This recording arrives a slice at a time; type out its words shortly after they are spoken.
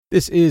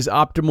This is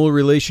Optimal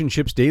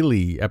Relationships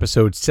Daily,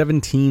 episode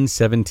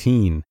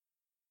 1717.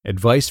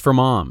 Advice for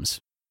Moms: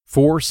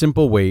 4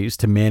 Simple Ways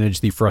to Manage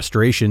the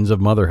Frustrations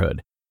of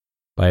Motherhood,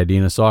 by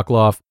Adina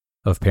Soclof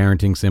of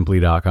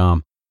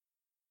ParentingSimply.com.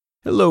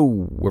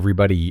 Hello,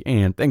 everybody,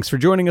 and thanks for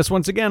joining us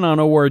once again on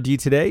ORD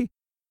Today.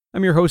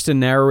 I'm your host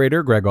and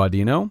narrator, Greg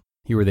Adina,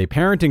 here with a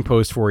parenting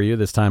post for you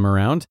this time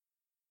around.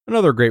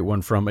 Another great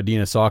one from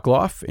Adina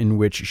Soclof, in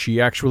which she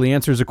actually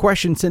answers a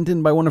question sent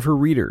in by one of her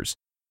readers.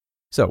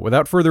 So,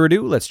 without further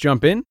ado, let's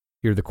jump in,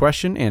 hear the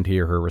question, and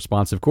hear her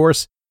response, of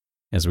course,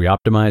 as we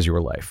optimize your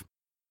life.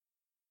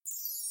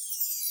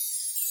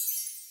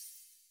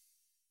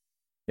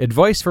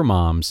 Advice for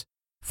Moms: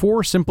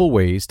 4 Simple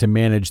Ways to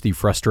Manage the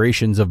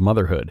Frustrations of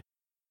Motherhood,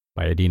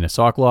 by Adina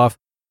Soclof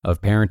of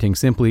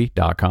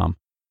ParentingSimply.com.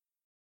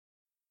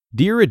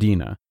 Dear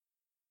Adina,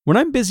 when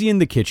I'm busy in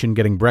the kitchen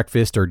getting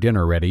breakfast or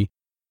dinner ready,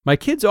 my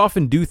kids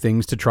often do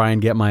things to try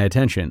and get my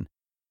attention.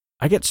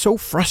 I get so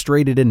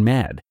frustrated and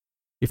mad.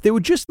 If they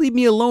would just leave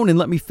me alone and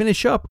let me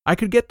finish up, I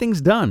could get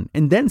things done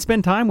and then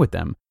spend time with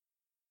them.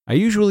 I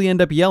usually end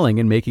up yelling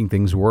and making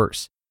things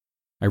worse.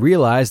 I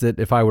realize that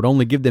if I would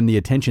only give them the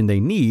attention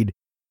they need,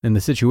 then the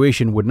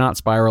situation would not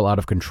spiral out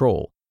of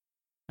control.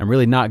 I'm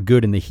really not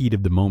good in the heat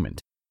of the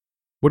moment.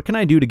 What can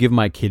I do to give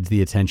my kids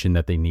the attention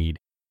that they need?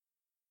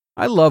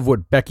 I love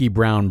what Becky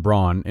Brown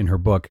Braun, in her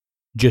book,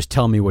 Just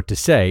Tell Me What to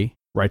Say,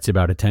 writes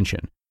about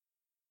attention.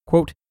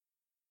 Quote,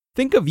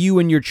 "Think of you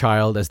and your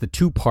child as the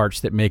 2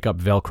 parts that make up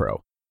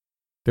Velcro.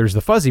 There's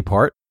the fuzzy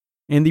part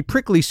and the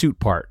prickly suit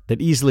part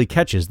that easily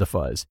catches the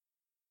fuzz.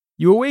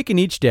 You awaken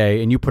each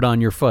day and you put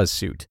on your fuzz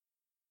suit.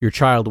 Your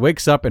child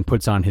wakes up and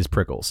puts on his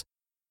prickles.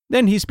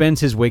 Then he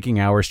spends his waking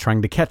hours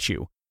trying to catch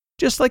you,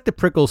 just like the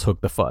prickles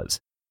hook the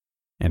fuzz."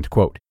 End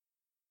quote.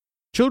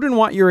 Children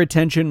want your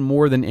attention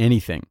more than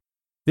anything.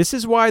 This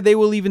is why they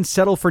will even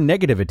settle for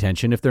negative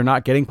attention if they're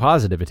not getting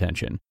positive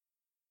attention.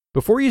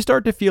 Before you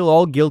start to feel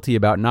all guilty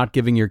about not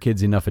giving your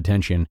kids enough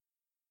attention,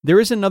 there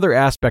is another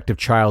aspect of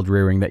child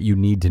rearing that you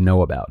need to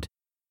know about.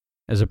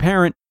 As a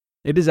parent,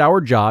 it is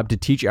our job to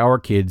teach our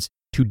kids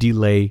to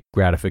delay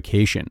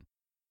gratification.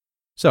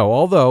 So,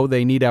 although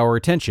they need our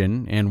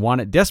attention and want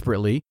it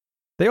desperately,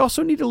 they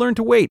also need to learn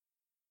to wait,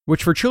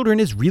 which for children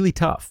is really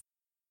tough.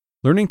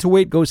 Learning to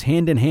wait goes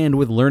hand in hand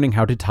with learning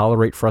how to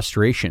tolerate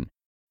frustration.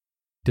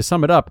 To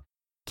sum it up,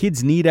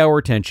 kids need our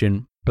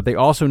attention, but they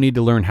also need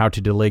to learn how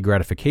to delay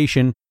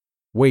gratification,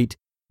 wait,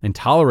 and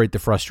tolerate the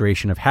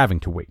frustration of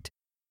having to wait.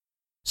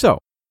 So,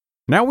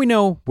 now we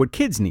know what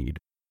kids need.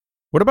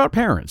 What about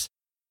parents?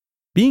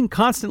 Being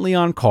constantly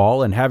on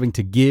call and having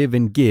to give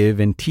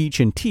and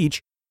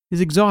teach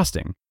is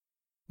exhausting.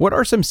 What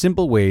are some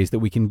simple ways that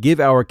we can give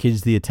our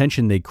kids the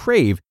attention they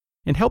crave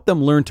and help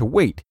them learn to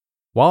wait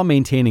while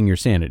maintaining your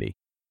sanity?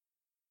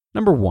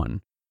 Number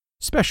 1,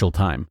 special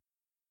time.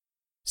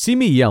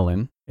 Simi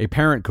Yellen, a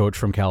parent coach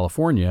from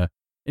California,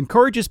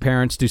 encourages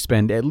parents to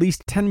spend at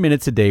least 10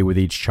 minutes a day with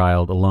each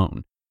child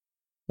alone.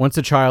 Once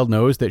a child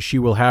knows that she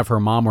will have her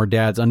mom or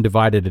dad's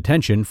undivided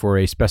attention for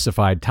a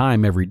specified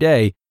time every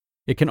day,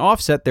 it can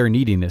offset their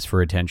neediness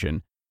for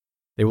attention.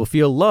 They will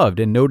feel loved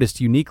and noticed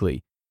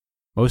uniquely.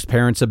 Most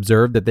parents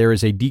observe that there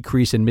is a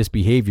decrease in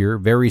misbehavior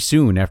very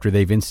soon after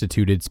they've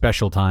instituted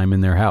special time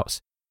in their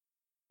house.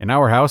 In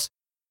our house,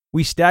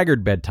 we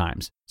staggered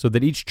bedtimes so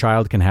that each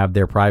child can have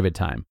their private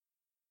time.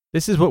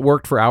 This is what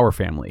worked for our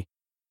family.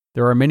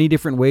 There are many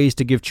different ways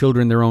to give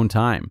children their own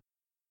time.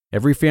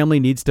 Every family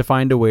needs to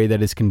find a way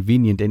that is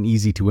convenient and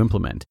easy to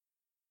implement.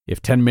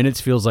 If 10 minutes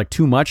feels like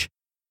too much,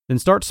 then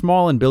start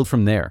small and build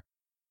from there.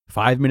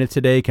 5 minutes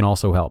a day can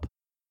also help.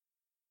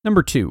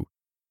 Number 2,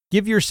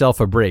 give yourself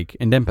a break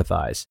and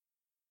empathize.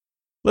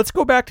 Let's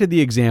go back to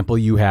the example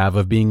you have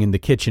of being in the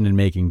kitchen and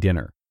making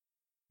dinner.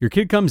 Your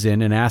kid comes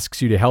in and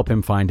asks you to help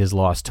him find his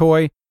lost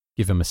toy,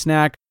 give him a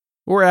snack,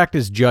 or act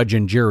as judge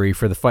and jury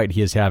for the fight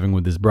he is having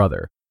with his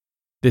brother.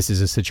 This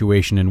is a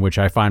situation in which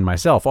I find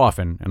myself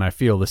often, and I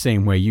feel the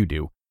same way you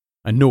do,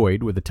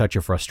 annoyed with a touch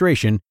of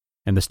frustration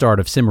and the start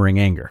of simmering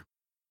anger.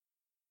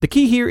 The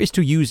key here is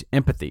to use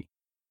empathy.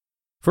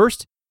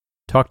 First,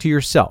 talk to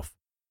yourself.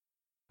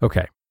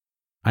 Okay,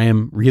 I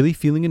am really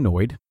feeling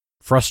annoyed,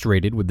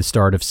 frustrated with the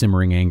start of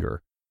simmering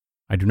anger.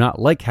 I do not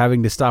like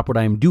having to stop what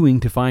I am doing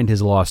to find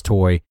his lost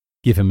toy,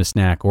 give him a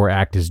snack, or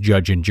act as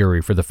judge and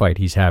jury for the fight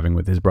he's having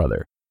with his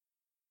brother.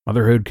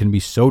 Motherhood can be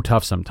so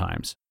tough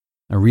sometimes,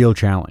 a real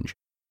challenge.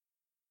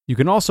 You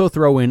can also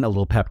throw in a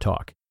little pep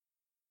talk.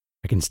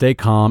 I can stay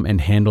calm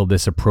and handle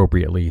this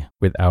appropriately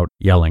without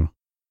yelling.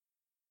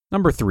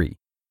 Number 3,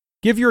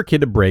 give your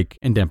kid a break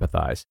and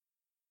empathize.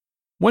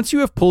 Once you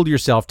have pulled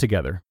yourself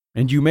together,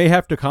 and you may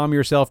have to calm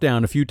yourself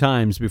down a few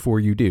times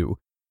before you do,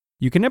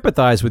 you can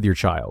empathize with your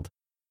child.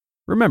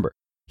 Remember,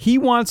 he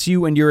wants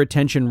you and your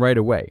attention right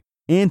away,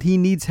 and he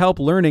needs help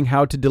learning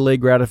how to delay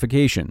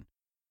gratification.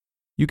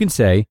 You can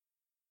say,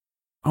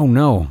 "Oh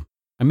no,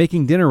 I'm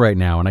making dinner right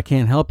now and I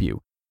can't help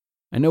you.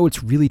 I know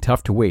it's really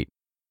tough to wait.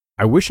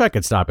 I wish I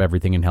could stop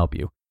everything and help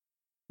you.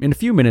 In a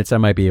few minutes, I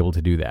might be able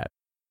to do that."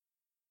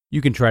 You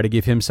can try to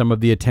give him some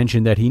of the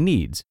attention that he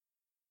needs.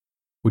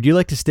 Would you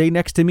like to stay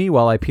next to me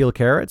while I peel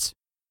carrots?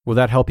 Will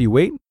that help you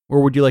wait,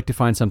 or would you like to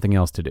find something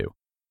else to do?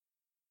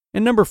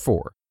 And number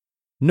 4,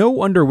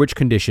 know under which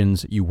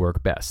conditions you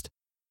work best.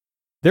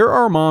 There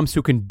are moms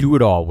who can do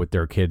it all with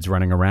their kids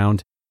running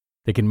around.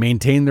 They can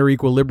maintain their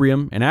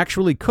equilibrium and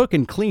actually cook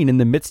and clean in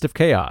the midst of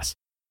chaos.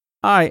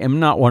 I am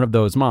not one of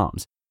those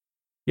moms.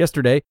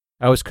 Yesterday,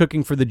 I was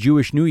cooking for the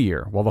Jewish New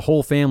Year while the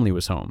whole family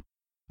was home.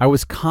 I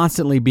was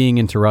constantly being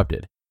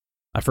interrupted.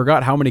 I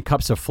forgot how many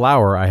cups of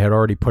flour I had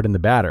already put in the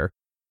batter,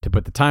 to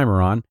put the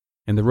timer on,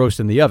 and the roast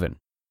in the oven,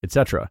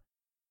 etc.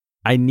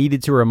 I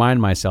needed to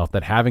remind myself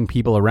that having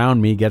people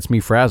around me gets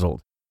me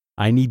frazzled.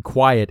 I need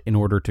quiet in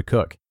order to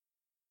cook.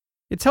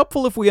 It's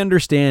helpful if we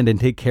understand and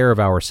take care of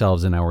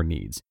ourselves and our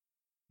needs.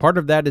 Part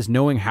of that is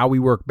knowing how we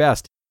work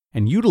best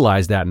and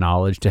utilize that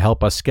knowledge to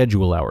help us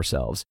schedule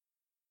ourselves.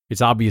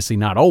 It's obviously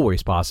not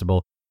always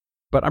possible,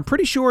 but I'm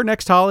pretty sure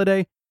next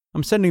holiday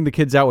I'm sending the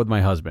kids out with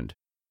my husband,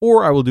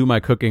 or I will do my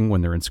cooking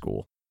when they're in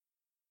school.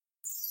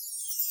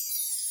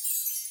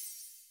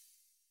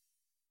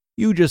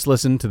 You just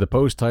listened to the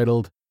post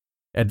titled,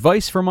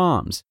 Advice for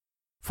Moms: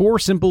 4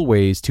 Simple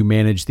Ways to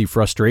Manage the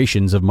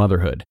Frustrations of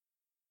Motherhood,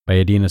 by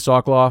Adina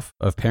Soclof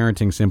of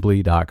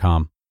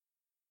ParentingSimply.com.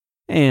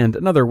 And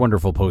another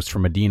wonderful post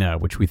from Adina,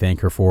 which we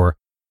thank her for.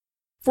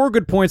 4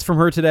 good points from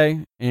her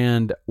today,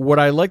 and what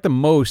I like the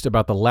most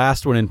about the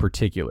last one in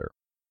particular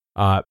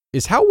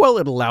is how well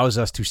it allows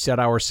us to set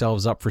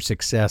ourselves up for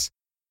success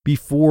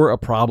before a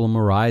problem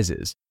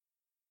arises.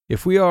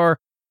 If we are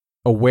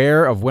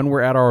aware of when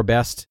we're at our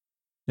best,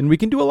 then we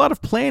can do a lot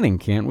of planning,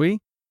 can't we?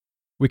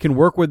 We can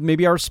work with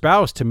maybe our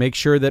spouse to make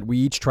sure that we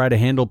each try to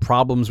handle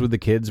problems with the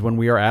kids when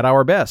we are at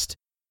our best,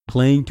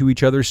 playing to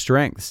each other's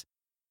strengths.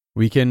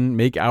 We can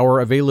make our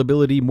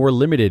availability more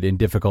limited in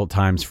difficult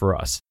times for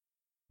us.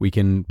 We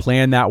can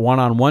plan that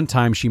one-on-one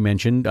time she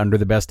mentioned under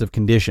the best of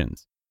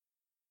conditions.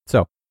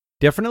 So,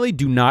 definitely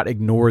do not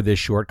ignore this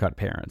shortcut,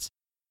 parents.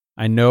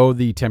 I know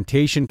the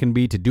temptation can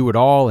be to do it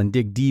all and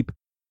dig deep,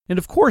 and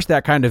of course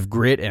that kind of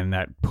grit and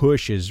that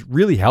push is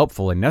really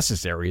helpful and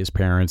necessary as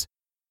parents.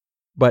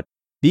 But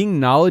being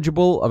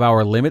knowledgeable of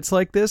our limits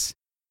like this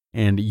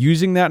and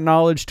using that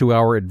knowledge to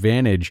our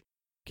advantage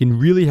can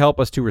really help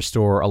us to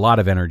restore a lot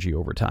of energy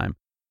over time.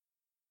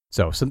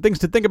 So, some things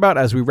to think about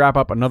as we wrap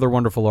up another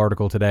wonderful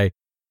article today.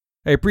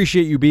 I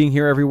appreciate you being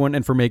here, everyone,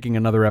 and for making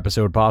another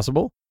episode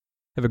possible.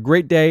 Have a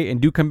great day, and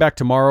do come back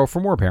tomorrow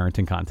for more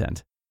parenting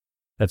content.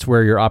 That's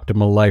where your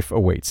optimal life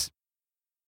awaits.